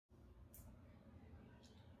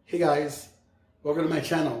Hey guys, welcome to my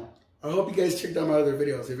channel. I hope you guys checked out my other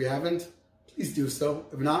videos. If you haven't, please do so.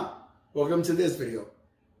 If not, welcome to this video.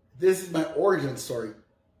 This is my origin story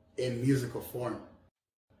in musical form.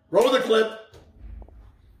 Roll the clip.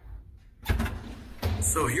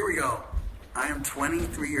 So here we go. I am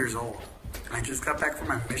 23 years old. And I just got back from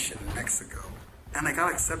my mission in Mexico. And I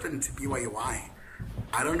got accepted into BYUI.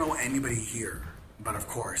 I don't know anybody here, but of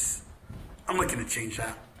course, I'm looking to change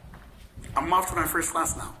that. I'm off to my first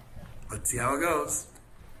class now. Let's see how it goes.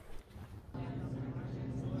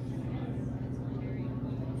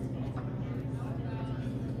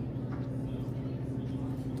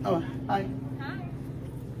 Oh, hi. Hi.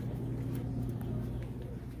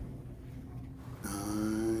 I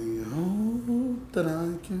hope that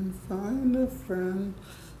I can find a friend,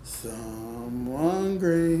 someone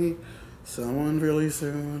great, someone really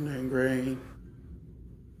soon and great.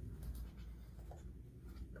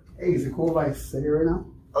 Hey, is it cool if I sit here right now?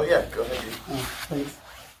 Oh yeah, go ahead. Oh, thanks.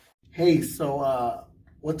 Hey, so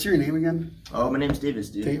what's your name again? Oh, my name's Davis,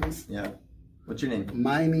 dude. Davis? Yeah. What's your name?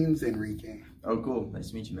 My name's Enrique. Oh, cool.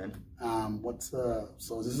 Nice to meet you, man.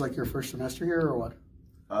 So is this like your first semester here or what?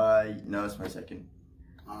 No, it's my second.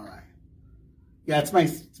 All right. Yeah, it's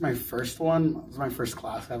my first one. It's my first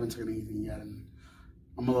class. I haven't taken anything yet, and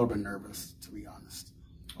I'm a little bit nervous, to be honest.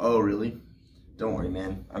 Oh, really? Don't worry,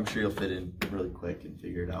 man. I'm sure you'll fit in really quick and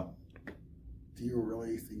figure it out. Do you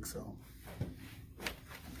really think so?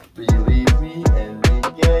 Believe me,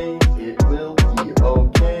 Enrique, it will be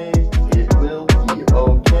okay. It will be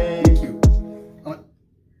okay. Thank you.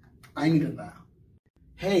 I needed that.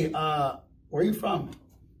 Hey, where are you from?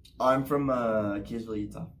 I'm from Kaysville,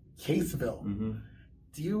 Utah. Kaysville. Mm-hmm.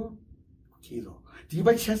 Do you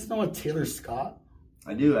by chance know a Taylor Scott?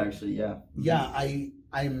 I do, actually, yeah. Yeah,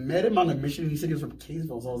 I met him on a mission. He said he was from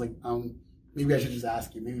Kaysville, so I was like, maybe I should just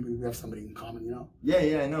ask you. Maybe we have somebody in common, you know?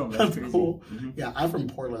 Yeah, I know. That's crazy. cool. Mm-hmm. Yeah, I'm from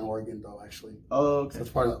Portland, Oregon, though, actually. Oh, okay. So it's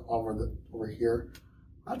part of over here.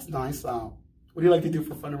 That's nice. What do you like to do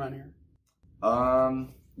for fun around here?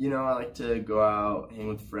 You know, I like to go out, hang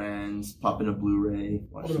with friends, pop in a Blu-ray,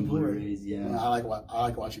 watch some Blu-rays. Yeah. I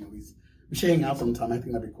like watching movies. We should hang out sometime. I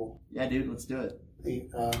think that'd be cool. Yeah, dude, let's do it. Hey,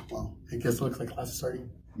 well, I guess it looks like class is starting.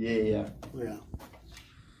 Yeah. Yeah.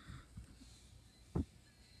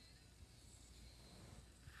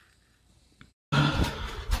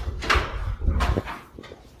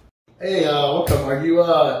 Hey, welcome. Are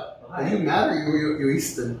you Matt or you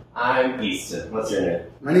Easton? I'm Easton. What's your name?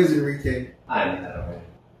 My name's Enrique. I'm Matt.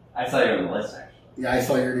 I saw you on the list, actually. Yeah, I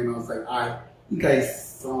saw your name. I was like, I think I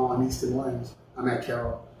saw an Easton Williams. I'm at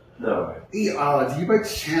Carroll. No way. Hey, do you by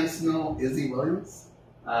chance know Izzy Williams?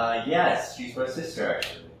 Yes, she's my sister,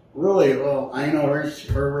 actually. Really? Well, I know her.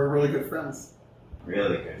 We're really good friends.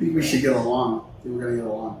 Really good. I think we should get along. I think we're gonna get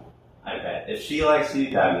along. I bet. If she likes you,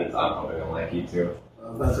 that means I'm probably gonna like you too.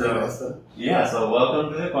 That's what I said. Yeah, so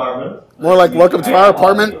welcome to the apartment. More like welcome to our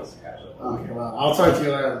apartment. Okay, well, I'll talk to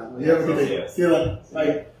you later. You have a good day. See you later.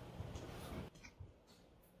 Bye.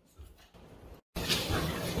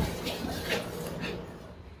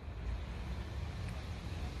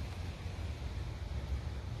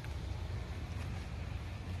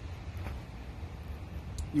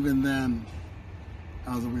 Even then,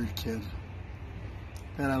 I was a weird kid.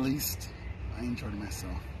 But at least I enjoyed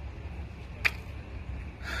myself.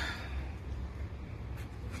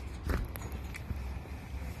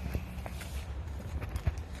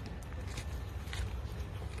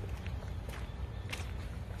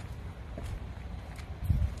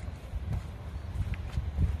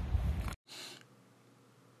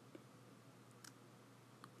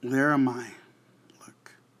 There am I.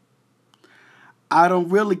 Look. I don't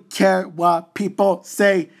really care what people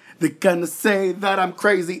say. They're gonna say that I'm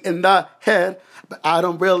crazy in the head, but I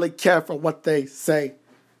don't really care for what they say.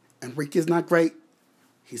 Enrique's not great.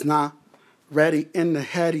 He's not ready in the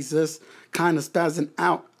head. He's just kind of spazzing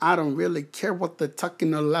out. I don't really care what they're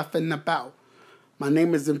talking or laughing about. My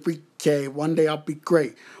name is Enrique. One day I'll be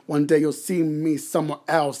great. One day you'll see me somewhere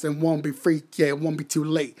else and won't be freaky. It won't be too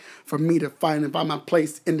late for me to find my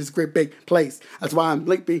place in this great big place. That's why I'm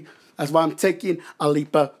leaping. That's why I'm taking a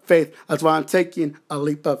leap of faith. That's why I'm taking a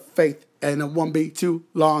leap of faith. And it won't be too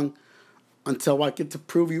long until I get to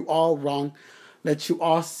prove you all wrong. Let you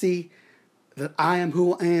all see that I am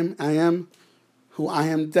who I am. I am who I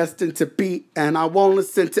am destined to be, and I won't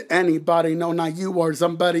listen to anybody, no, not you or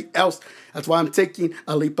somebody else. That's why I'm taking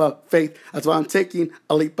a leap of faith. That's why I'm taking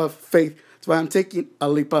a leap of faith. That's why I'm taking a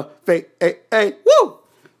leap of faith. Hey, hey, woo!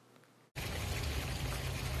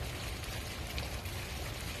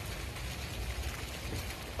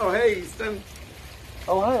 Oh, hey, Easton.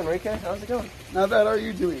 Oh, hi, Enrique. How's it going? Not bad. How are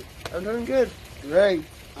you doing? I'm doing good. Great.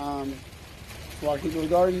 walking through the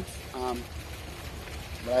gardens.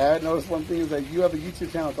 But I had noticed one thing is that you have a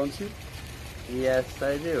YouTube channel, don't you? Yes,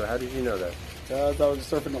 I do. How did you know that? Because I was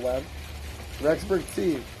just surfing the web. Rexburg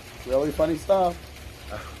T. Really funny stuff.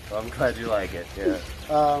 Well, I'm glad you like it, yeah.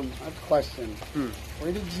 I have a question.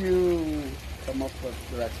 Where did you come up with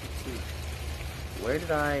the Rexburg T? Where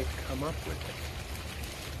did I come up with it?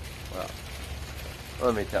 Well,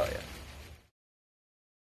 let me tell you.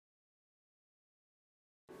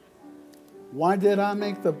 Why did I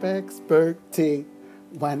make the Rexburg T?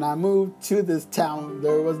 When I moved to this town,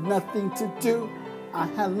 there was nothing to do. I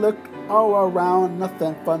had looked all around,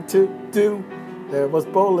 nothing fun to do. There was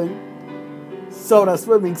bowling, soda,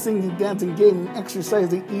 swimming, singing, dancing, gaming,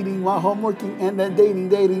 exercising, eating while home working, and then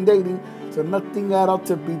dating. So nothing at all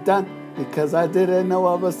to be done because I didn't know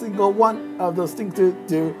of a single one of those things to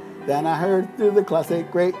do. Then I heard through the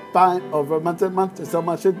classic grapevine over months and months, there's so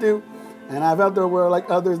much to do. And I felt there were like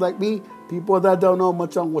others like me, people that don't know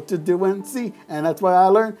much on what to do and see. And that's why I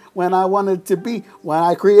learned when I wanted to be, when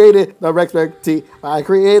I created the Rexburg T. I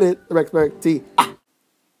created the Rexburg T.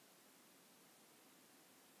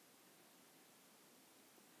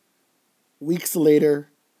 Weeks later,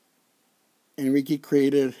 Enrique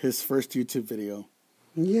created his first YouTube video.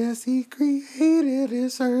 Yes, he created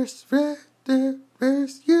his first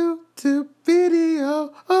YouTube video.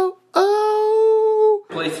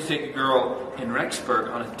 Place to take a girl in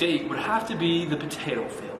Rexburg on a date would have to be the potato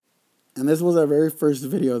field. And this was our very first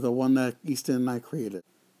video, the one that Easton and I created.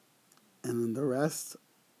 And then the rest,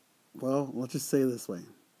 well, let's just say it this way.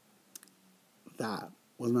 That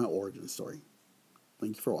was my origin story.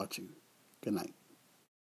 Thank you for watching. Good night.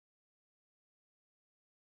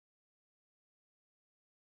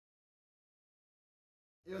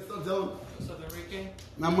 Hey, what's up, Dylan? What's up, Enrique?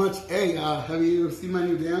 Not much. Hey, have you seen my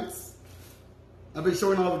new dance? I've been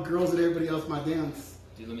showing all the girls and everybody else my dance.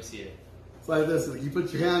 Dude, let me see it. It's like this. You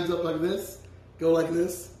put your hands up like this, go like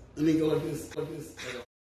this, and then go like this, like this.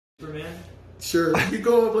 Superman? Sure. You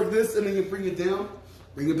go up like this, and then you bring it down,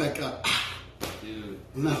 bring it back up. Dude.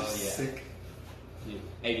 Isn't that Oh, yeah. sick? Dude.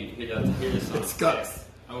 Hey, dude, hear this song. It's guts.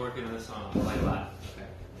 I'm working on this song. I'll play it live. Okay.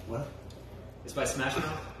 What? It's by Smash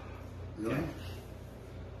Mouth. Really? Okay.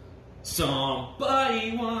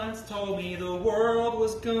 Somebody once told me the world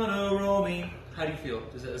was gonna roll me. How do you feel?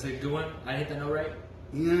 Is that a good one? I hit that note right?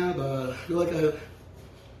 Yeah, but I feel like I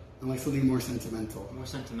like something more sentimental. More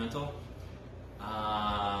sentimental?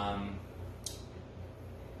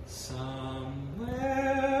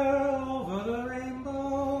 Somewhere over the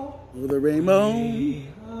rainbow. Over the rainbow. Way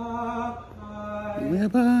up high,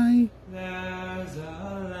 Whereby. there's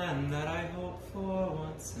a land that I hope for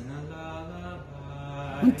once in a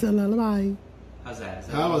lullaby. What's a lullaby? How's that? Is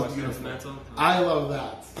That was more beautiful. sentimental? I love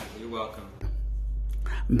that. You're welcome.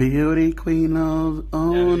 Beauty queen of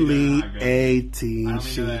only 18.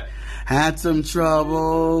 She had some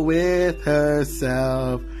trouble with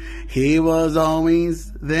herself. He was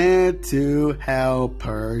always there to help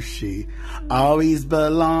her. She always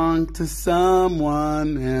belonged to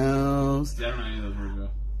someone else. I don't know any of those words, though.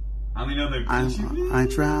 I only know the I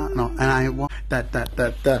drown, no, and I want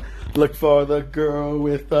that. Look for the girl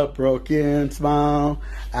with a broken smile.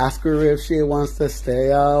 Ask her if she wants to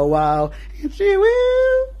stay a while, and she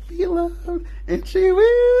will be loved, and she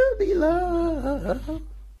will be loved.